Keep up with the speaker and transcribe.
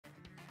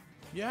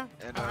Yeah,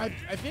 And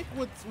I think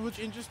what's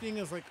interesting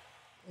is like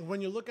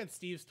when you look at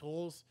Steve's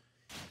tools,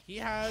 he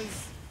has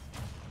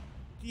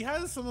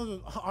some of the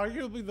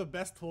arguably the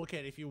best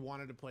toolkit if you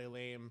wanted to play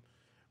lame,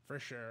 for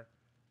sure.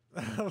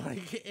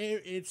 Like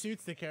it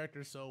suits the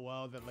character so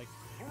well that like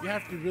you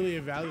have to really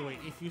evaluate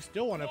if you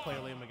still want to play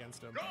lame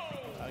against him.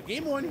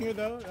 Game one here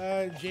though,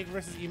 Jake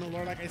versus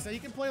EmoLord. Like I said, you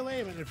can play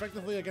lame and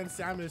effectively against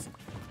Samus.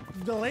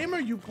 The lamer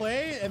you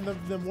play and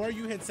the more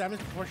you hit Samus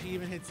before she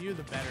even hits you,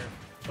 the better.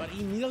 But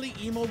immediately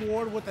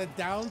EmoLord with a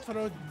down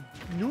throw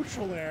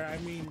neutral air. I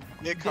mean,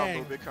 big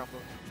combo, big combo.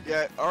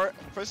 Yeah,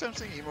 first time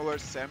seeing EmoLord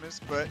Samus,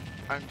 but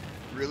I'm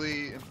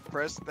really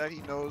impressed that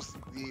he knows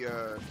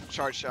the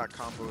charge shot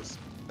combos.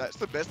 That's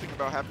the best thing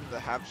about having to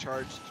have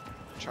charge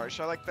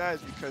shot like that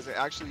is because it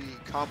actually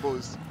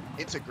combos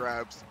into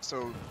grabs.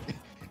 So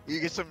you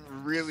get some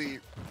really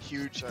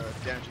huge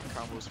damaging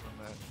combos from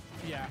that.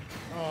 Yeah.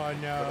 Oh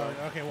no.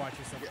 But, okay, watch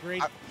yourself. Yeah,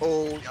 Great.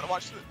 You gotta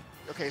watch the.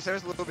 Okay,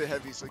 Sarah's a little bit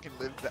heavy, so he can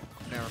live that.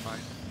 Never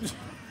mind.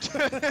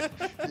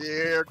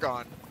 You're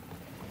gone.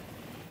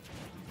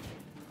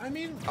 I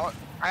mean,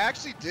 I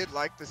actually did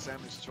like the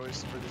Samus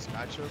choice for this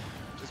matchup,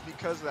 just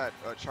because that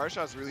charge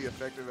shot is really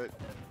effective at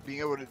being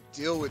able to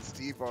deal with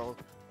Steve while,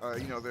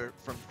 you know, they're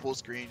from full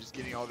screen, just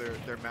getting all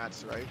their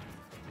mats right.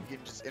 You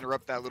can just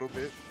interrupt that a little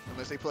bit,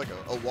 unless they put like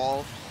a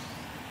wall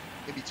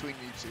in between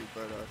you two.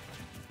 But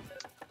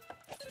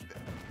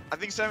I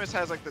think Samus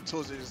has like the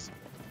tools to just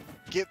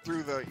get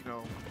through the, you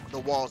know, the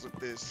walls with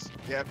this.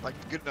 They have like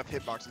good enough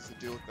hitboxes to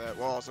deal with that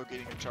while also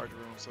getting a charge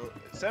room. So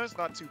Samus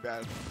not too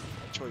bad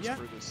choice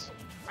for this.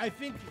 I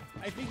think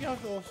you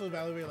have to also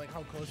evaluate like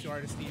how close you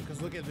are to Steve,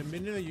 because look at the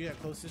minute that you get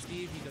close to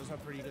Steve, he does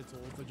have pretty good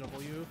tools to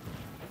juggle you,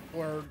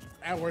 or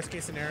at worst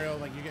case scenario,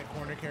 like you get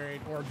corner carried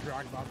or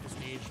dragged off the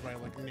stage by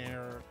like by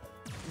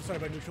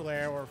neutral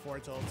air or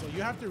forward tilt. So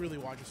you have to really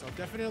watch yourself.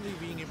 Definitely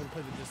being able to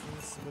play the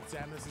distance with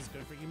Samus is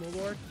good for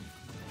EmoLord.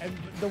 And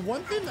the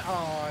one thing,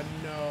 oh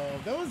no,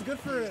 that was good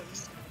for.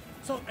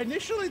 So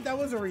initially that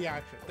was a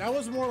reaction. That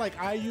was more like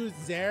I used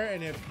Zaire,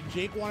 and if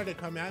Jake wanted to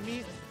come at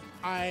me,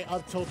 I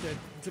up tilted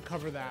to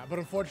cover that. But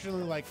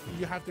unfortunately, like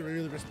you have to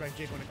really respect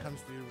Jake when it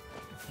comes to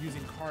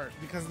using cart,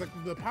 because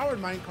the powered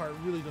minecart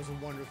really does a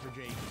wonder for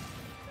Jake.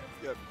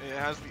 Yep, it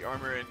has the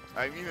armor, and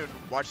I'm even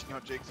watching how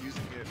Jake's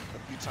using it a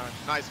few times.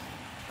 Nice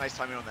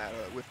timing on that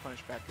with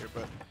punch back there.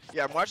 But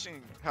yeah, I'm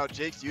watching how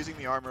Jake's using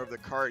the armor of the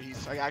cart.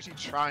 He's like, actually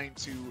trying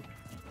to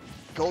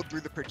go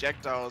through the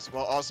projectiles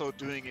while also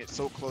doing it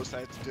so close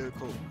that it's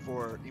difficult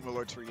for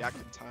EmoLord to react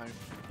in time.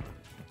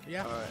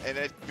 Yeah. And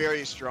it's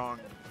very strong,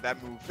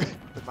 that move,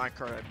 the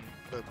minecart,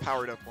 the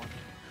powered up one.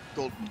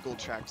 Gold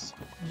tracks.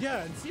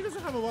 Yeah, and he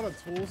doesn't have a lot of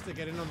tools to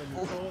get in on the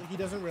neutral. He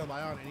doesn't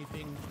rely on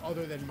anything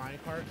other than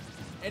minecart.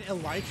 And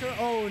Elytra,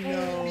 oh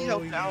no. He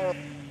held down.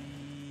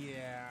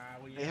 Yeah.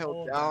 They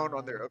held down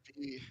on their up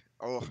B.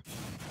 Oh.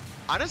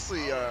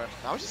 Honestly,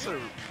 that was just a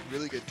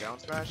really good down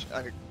smash.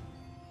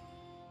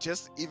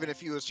 Just even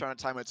if he was trying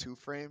to time a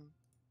 2-frame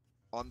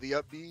on the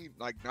up B,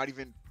 like not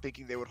even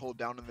thinking they would hold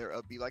down on their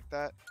up B like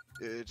that,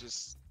 it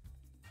just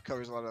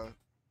covers a lot of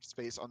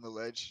space on the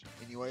ledge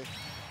anyway.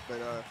 But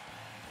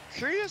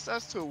curious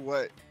as to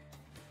what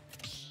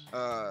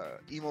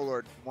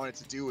EmoLord wanted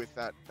to do with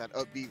that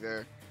up B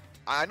there.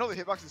 I know the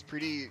hitbox is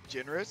pretty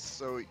generous,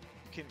 so you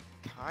can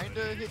kind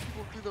of hit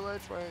people through the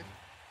ledge by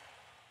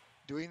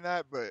doing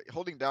that, but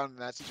holding down in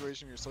that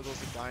situation, you're so close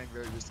to dying,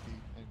 very risky,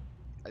 and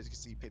as you can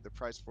see, you paid the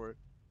price for it.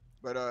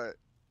 But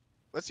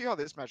let's see how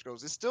this match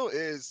goes. It still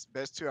is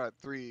best 2 out of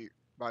 3,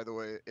 by the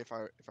way, if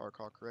I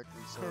recall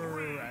correctly. So,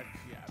 correct.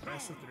 Yeah,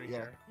 best of 3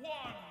 here.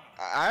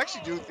 I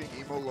actually do think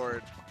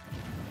EmoLord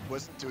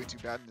wasn't doing too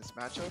bad in this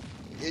matchup.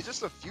 It's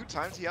just a few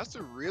times he has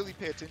to really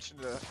pay attention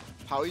to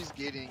how he's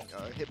getting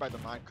hit by the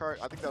minecart.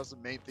 I think that was the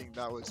main thing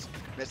that was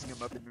messing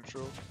him up in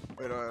neutral.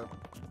 But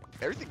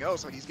everything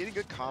else, like he's getting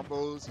good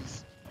combos.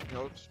 He's, you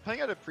know,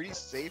 playing at a pretty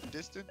safe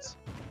distance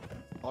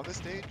on the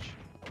stage.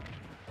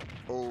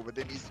 Oh, but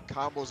then these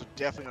combos are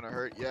definitely gonna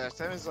hurt. Yeah,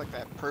 Samus is like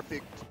that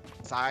perfect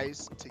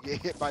size to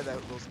get hit by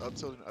those up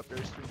tilt and up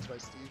air screens by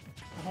Steve.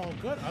 Oh,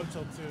 good up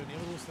tilt too, and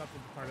able to stop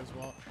with the cart as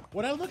well.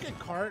 When I look at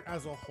cart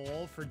as a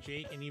whole for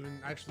Jake and even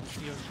actually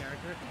Steve's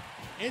character,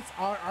 it's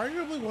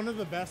arguably one of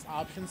the best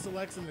option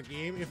selects in the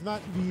game, if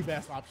not the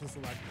best option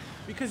select,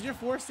 because you're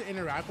forced to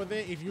interact with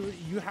it. If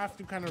you have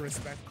to kind of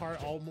respect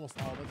cart almost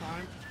all the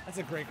time. That's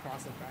a great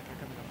cross-up factor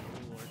coming up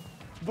from EmoLord.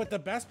 But the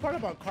best part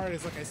about cart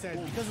is, like I said,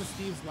 because of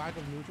Steve's lack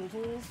of neutral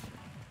tools,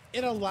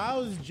 it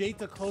allows Jake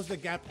to close the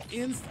gap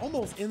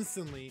almost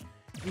instantly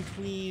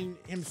between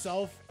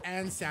himself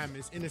and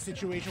Samus in a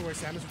situation where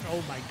Samus would,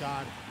 oh my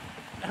god,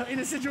 in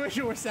a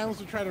situation where Samus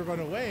would try to run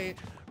away,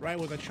 right,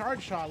 with a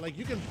charge shot. Like,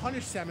 you can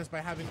punish Samus by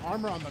having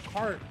armor on the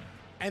cart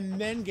and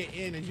then get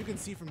in. As you can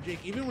see from Jake,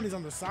 even when he's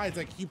on the sides,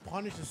 like, he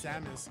punishes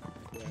Samus.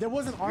 There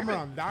wasn't armor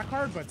on that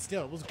card, but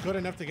still, it was good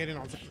enough to get in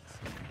on Samus.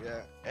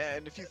 Yeah,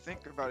 and if you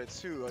think about it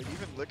too, like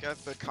even look at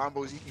the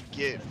combos you can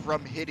get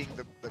from hitting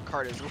the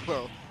cart as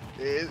well.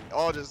 It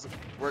all just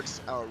works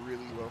out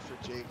really well for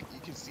Jake. You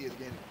can see it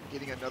again,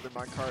 getting another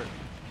minecart.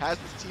 Has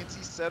this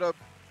TNT set up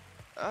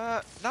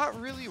Not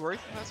really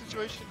worth in that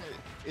situation.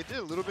 It did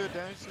a little bit of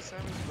damage to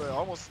Samus, but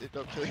almost ended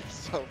up killing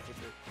himself with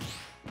it.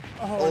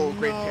 Oh,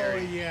 Great no,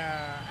 parry.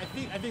 yeah.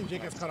 I think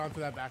Jake has caught on to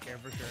that back air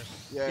for sure.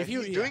 Yeah, If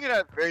he's doing it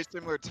at very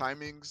similar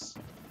timings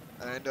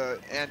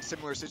and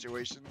similar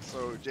situations,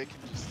 so Jake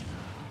can just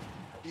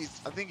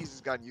I think he's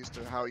just gotten used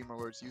to how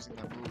EmoLord's using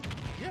that move.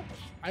 Yeah,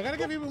 I gotta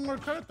give even more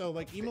credit though.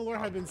 Like EmoLord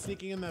had been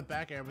sneaking in that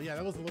back air, but yeah,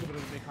 that was a little bit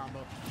of a big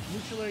combo.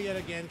 Neutral air yet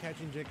again,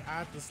 catching Jake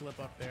at the slip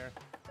up there.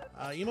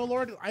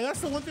 EmoLord,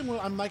 that's the one thing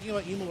I'm liking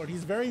about EmoLord.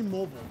 He's very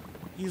mobile.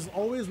 He's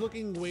always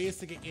looking ways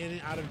to get in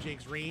and out of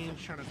Jake's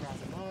range, trying to cross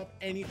him up,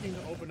 anything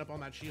to open up on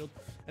that shield,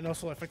 and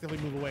also effectively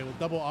move away. With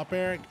double up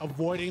air,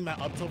 avoiding that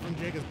up tilt from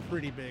Jake is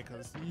pretty big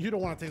because you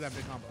don't want to take that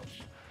big combo.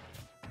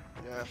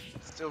 Yeah,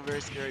 still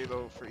very scary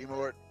though for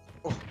EmoLord.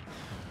 Oh,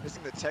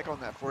 missing the tech on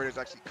that forward is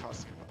actually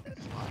costing him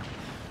a lot.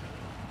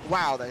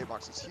 Wow, that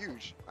hitbox is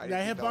huge.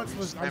 That hitbox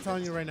was, I'm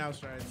telling you right now,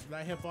 Strides,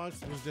 that hitbox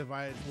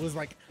was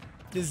like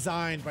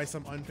designed by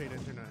some unpaid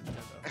internet.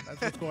 That's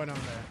what's going on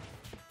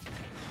there.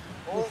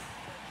 Oh,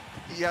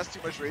 he has too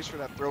much range for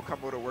that throw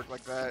combo to work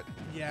like that.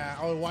 Yeah,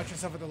 oh, watch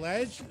yourself at the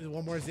ledge.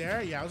 One more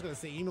there. Yeah, I was going to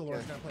say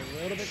EmoLord's got to play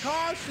a little bit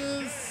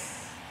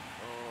cautious.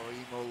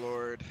 Oh,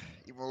 EmoLord.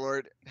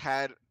 EmoLord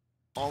had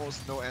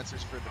almost no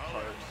answers for the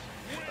cart.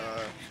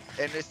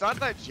 And it's not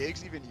that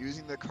Jake's even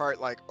using the cart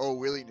like, oh,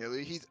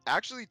 willy-nilly. He's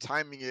actually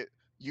timing it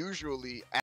usually